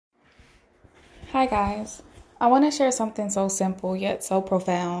Hi, guys. I want to share something so simple yet so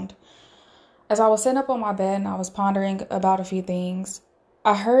profound. As I was sitting up on my bed and I was pondering about a few things,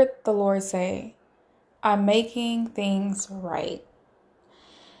 I heard the Lord say, I'm making things right.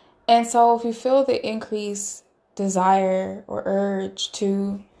 And so, if you feel the increased desire or urge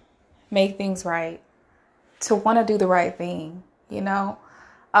to make things right, to want to do the right thing,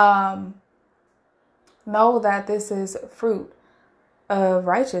 um, know that this is fruit of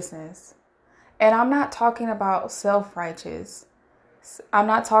righteousness. And I'm not talking about self-righteous. I'm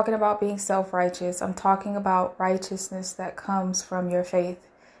not talking about being self-righteous. I'm talking about righteousness that comes from your faith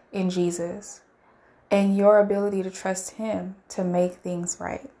in Jesus and your ability to trust Him to make things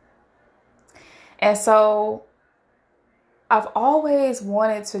right. And so I've always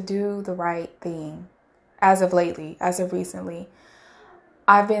wanted to do the right thing as of lately, as of recently.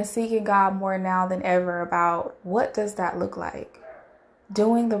 I've been seeking God more now than ever about what does that look like?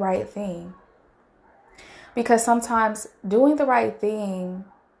 Doing the right thing. Because sometimes doing the right thing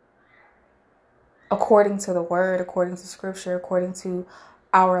according to the word, according to scripture, according to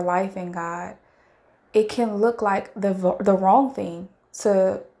our life in God, it can look like the wrong thing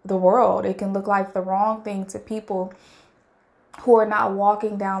to the world. It can look like the wrong thing to people who are not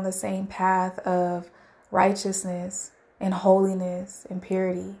walking down the same path of righteousness and holiness and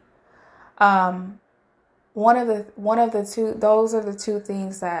purity. One of the two, those are the two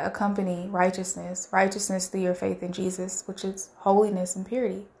things that accompany righteousness through your faith in Jesus, which is holiness and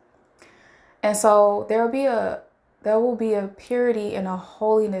purity. And so there will be a purity and a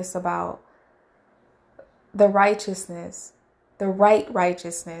holiness about the righteousness, the right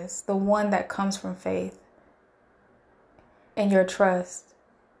righteousness, the one that comes from faith and your trust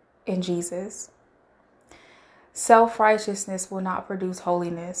in Jesus. Self-righteousness will not produce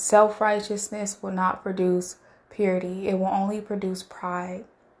holiness. Self-righteousness will not produce purity. It will only produce pride.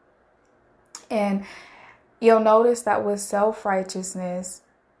 And you'll notice that with self-righteousness,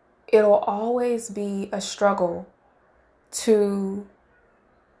 it'll always be a struggle to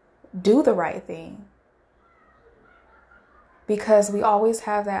do the right thing. Because we always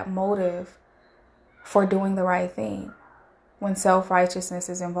have that motive for doing the right thing. When self-righteousness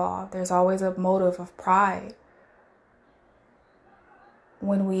is involved, there's always a motive of pride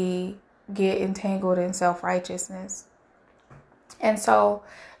when we get entangled in self-righteousness. And so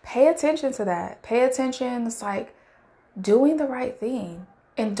pay attention to that. Pay attention. It's like doing the right thing.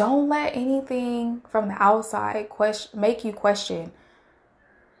 And don't let anything from the outside make you question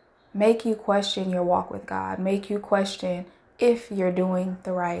your walk with God. Make you question if you're doing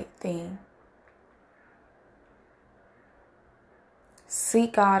the right thing.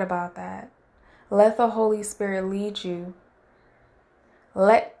 Seek God about that. Let the Holy Spirit lead you.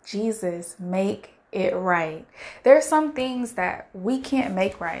 Let Jesus make it right. There's some things that we can't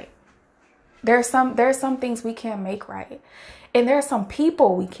make right. There's some things we can't make right. And there's some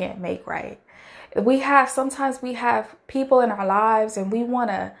people we can't make right. Sometimes we have people in our lives and we want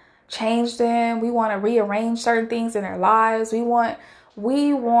to change them. We want to rearrange certain things in their lives. We want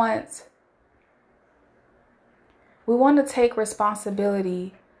to take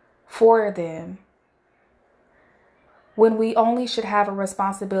responsibility for them when we only should have a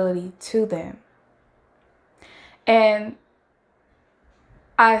responsibility to them. And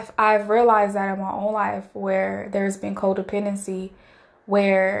I've realized that in my own life where there's been codependency,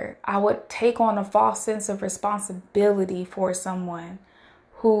 where I would take on a false sense of responsibility for someone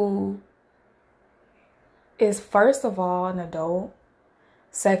who is, first of all, an adult,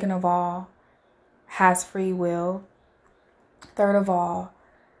 second of all, has free will, third of all,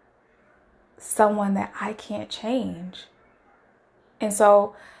 someone that I can't change. And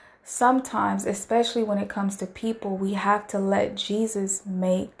so sometimes, especially when it comes to people, we have to let Jesus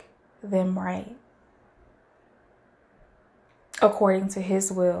make them right according to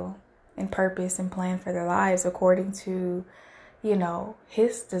His will and purpose and plan for their lives, according to,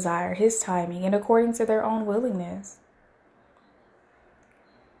 His desire, His timing, and according to their own willingness.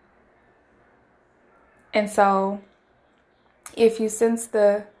 And so if you sense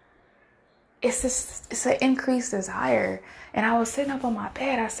it's an increased desire. And I was sitting up on my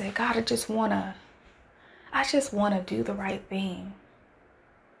bed. I said, God, I just want to do the right thing.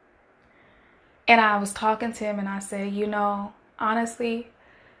 And I was talking to Him and I said, honestly,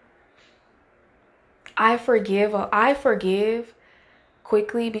 I forgive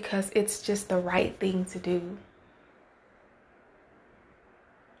quickly because it's just the right thing to do.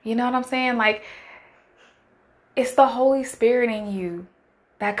 You know what I'm saying? Like, it's the Holy Spirit in you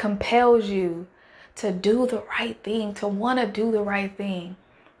that compels you to do the right thing, to want to do the right thing.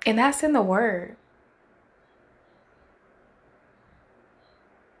 And that's in the Word.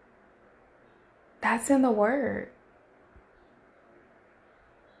 That's in the word.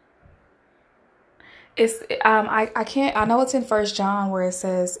 It's I can't, I know it's in First John where it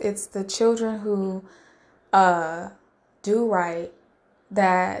says it's the children who do right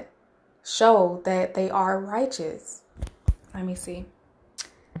that show that they are righteous. Let me see.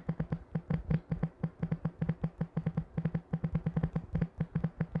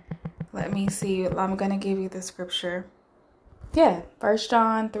 Let me see. I'm going to give you the scripture. Yeah, 1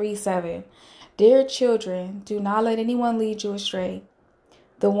 John 3:7. Dear children, do not let anyone lead you astray.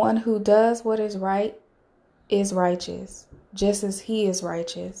 The one who does what is right is righteous, just as he is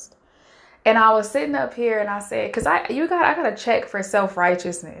righteous. And I was sitting up here and I said, because I gotta check for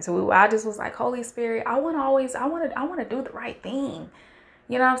self-righteousness. I just was like, Holy Spirit, I want to do the right thing.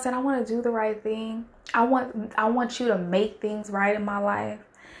 You know what I'm saying? I want to do the right thing. I want you to make things right in my life.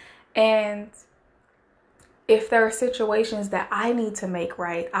 And if there are situations that I need to make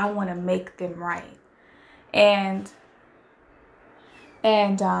right, I want to make them right. And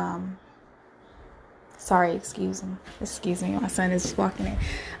sorry, excuse me, my son is just walking in.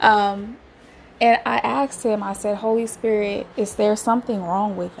 And I asked him, I said, Holy Spirit, is there something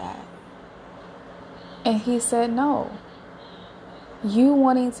wrong with that? And he said, no. You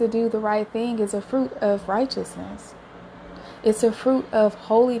wanting to do the right thing is a fruit of righteousness. It's a fruit of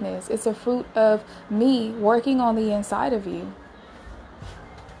holiness. It's a fruit of me working on the inside of you.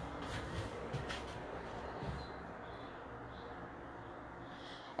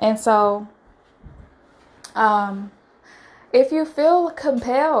 And so, if you feel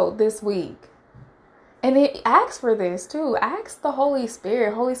compelled this week, and ask for this too, ask the Holy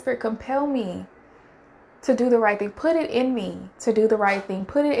Spirit, compel me to do the right thing. Put it in me to do the right thing.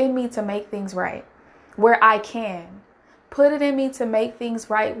 Put it in me to make things right where I can. Put it in me to make things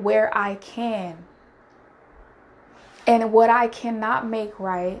right where I can. And what I cannot make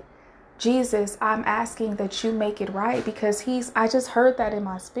right, Jesus, I'm asking that you make it right, because I just heard that in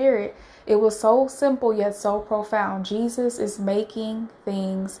my spirit. It was so simple yet so profound. Jesus is making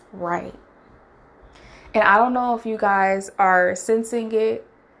things right. And I don't know if you guys are sensing it,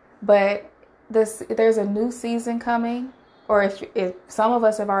 but there's a new season coming, or if some of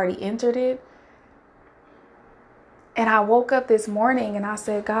us have already entered it. And I woke up this morning and I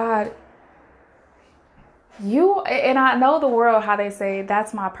said, God, and I know the world, how they say,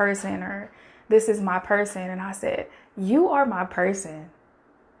 that's my person, or this is my person. And I said, you are my person.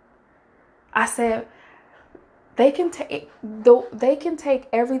 I said, they can take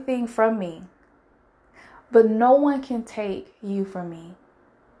everything from me, but no one can take you from me.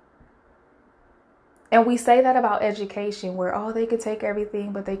 And we say that about education, where, oh, they could take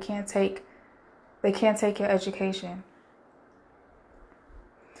everything, but they can't take your education.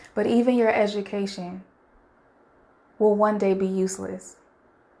 But even your education will one day be useless.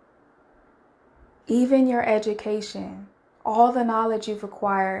 Even your education, all the knowledge you've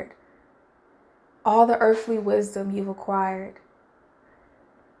acquired, all the earthly wisdom you've acquired,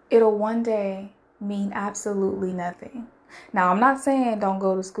 it'll one day mean absolutely nothing. Now, I'm not saying don't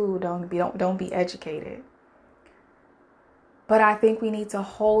go to school, don't be educated. But I think we need to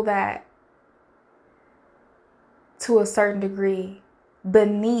hold that to a certain degree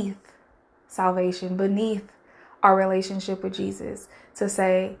beneath salvation, beneath our relationship with Jesus, to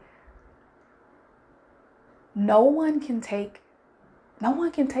say, no one can take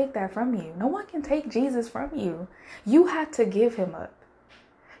that from you. No one can take Jesus from you. You have to give him up.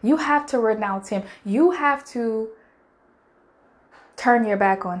 You have to renounce him. You have to turn your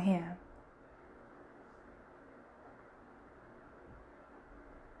back on him.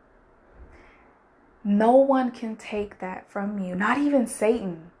 No one can take that from you, not even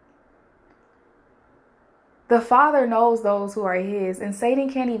Satan. The Father knows those who are his, and Satan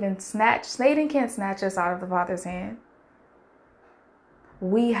can't snatch us out of the Father's hand.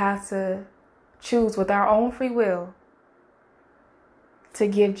 We have to choose with our own free will to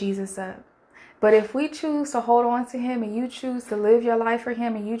give Jesus up. But if we choose to hold on to him, and you choose to live your life for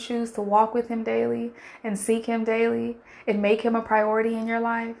him, and you choose to walk with him daily and seek him daily and make him a priority in your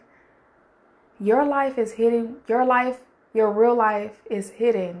life, your life is hidden. Your real life is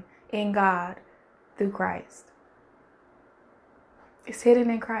hidden in God through Christ. It's hidden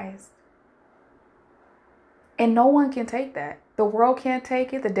in Christ. And no one can take that. The world can't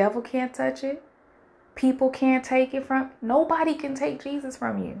take it. The devil can't touch it. People can't take it from. Nobody can take Jesus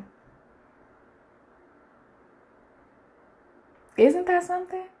from you. Isn't that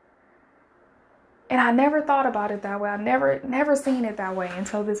something? And I never thought about it that way. I never seen it that way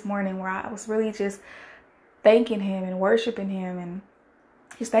until this morning, where I was really just thanking him and worshiping him and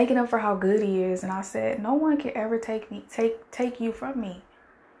just thanking him for how good he is. And I said, no one can ever take you from me.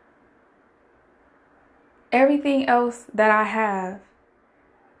 Everything else that I have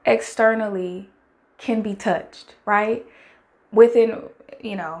externally can be touched, right? Within,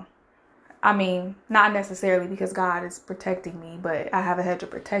 I mean, not necessarily because God is protecting me, but I have a hedge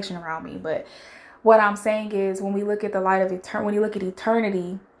of protection around me. But what I'm saying is, when we look at the light of when you look at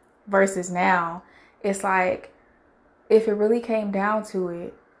eternity versus now, it's like, if it really came down to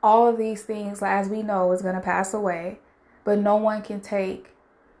it, all of these things, as we know, is going to pass away, but no one can take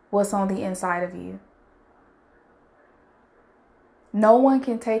what's on the inside of you. No one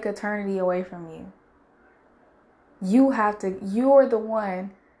can take eternity away from you. You're the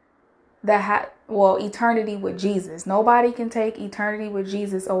one that eternity with Jesus. Nobody can take eternity with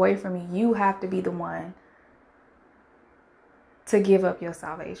Jesus away from you. You have to be the one to give up your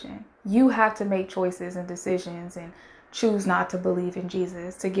salvation. You have to make choices and decisions and choose not to believe in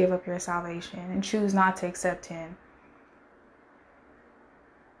Jesus, to give up your salvation and choose not to accept him.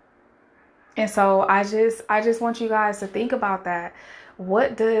 And so I just want you guys to think about that.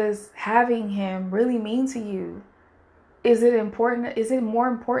 What does having him really mean to you? Is it important? Is it more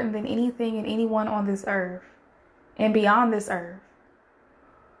important than anything and anyone on this earth and beyond this earth?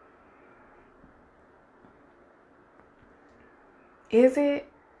 Is it?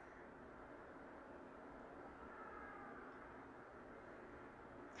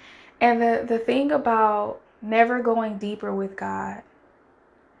 And the thing about never going deeper with God,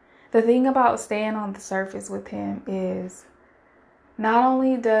 the thing about staying on the surface with him is not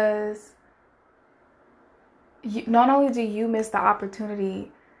only do you miss the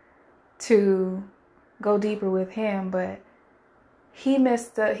opportunity to go deeper with him, but he misses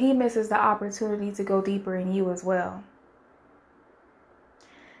the opportunity to go deeper in you as well.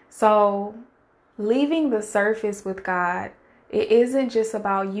 So leaving the surface with God, it isn't just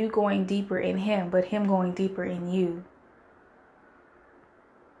about you going deeper in him, but him going deeper in you.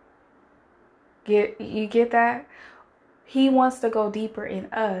 You get that? He wants to go deeper in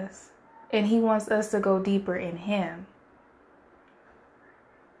us, and he wants us to go deeper in him.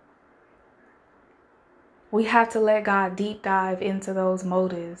 We have to let God deep dive into those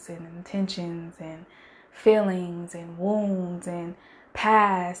motives and intentions and feelings and wounds and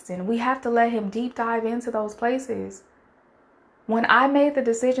past, and we have to let him deep dive into those places. When I made the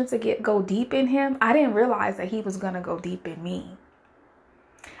decision to go deep in him, I didn't realize that he was going to go deep in me.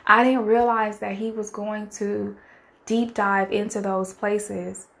 I didn't realize that he was going to deep dive into those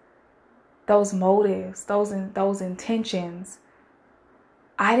places, those motives, those intentions.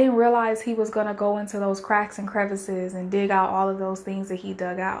 I didn't realize he was going to go into those cracks and crevices and dig out all of those things that he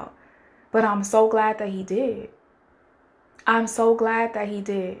dug out. But I'm so glad that he did. I'm so glad that he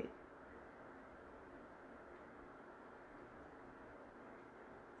did.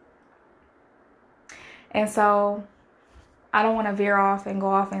 And so I don't want to veer off and go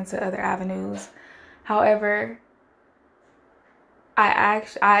off into other avenues. However,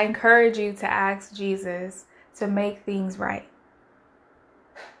 I encourage you to ask Jesus to make things right.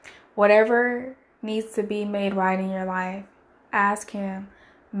 Whatever needs to be made right in your life, ask him,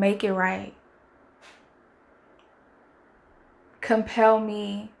 make it right. Compel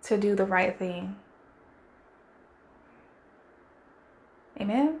me to do the right thing.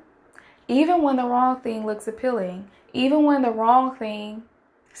 Amen? Even when the wrong thing looks appealing, even when the wrong thing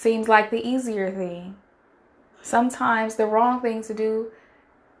seems like the easier thing, sometimes the wrong thing to do,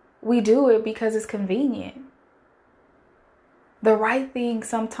 we do it because it's convenient. The right thing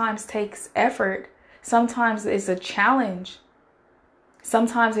sometimes takes effort. Sometimes it's a challenge.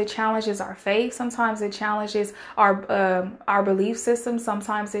 Sometimes it challenges our faith. Sometimes it challenges our belief system.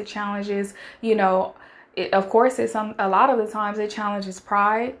 Sometimes it challenges, a lot of the times it challenges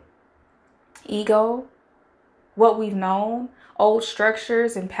pride, ego, what we've known, old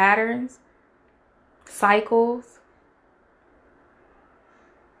structures and patterns, cycles.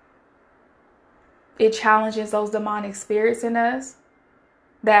 It challenges those demonic spirits in us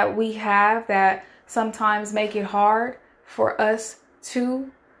that we have that sometimes make it hard for us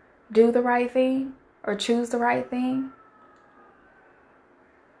to do the right thing or choose the right thing.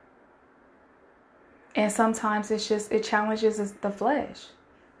 And sometimes it challenges the flesh.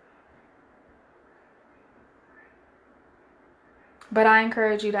 But I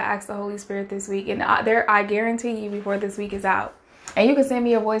encourage you to ask the Holy Spirit this week. And I guarantee you, before this week is out, and you can send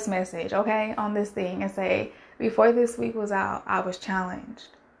me a voice message, okay, on this thing and say, before this week was out, I was challenged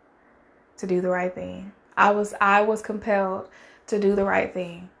to do the right thing. I was compelled to do the right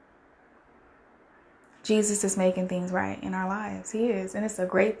thing. Jesus is making things right in our lives. He is. And it's a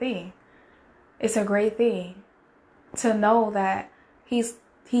great thing. It's a great thing to know that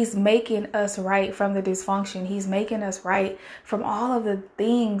He's making us right from the dysfunction. He's making us right from all of the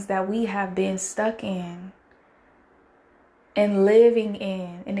things that we have been stuck in. and living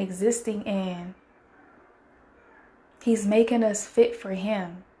in and existing in. He's making us fit for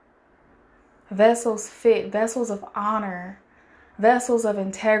him. Vessels fit, vessels of honor, vessels of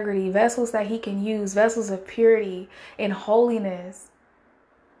integrity, vessels that he can use, vessels of purity and holiness,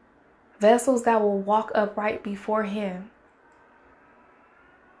 vessels that will walk upright before him.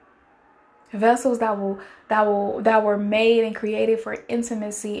 Vessels that were made and created for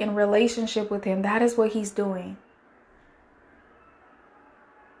intimacy and relationship with him. That is what he's doing.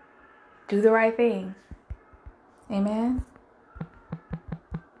 Do the right thing. Amen.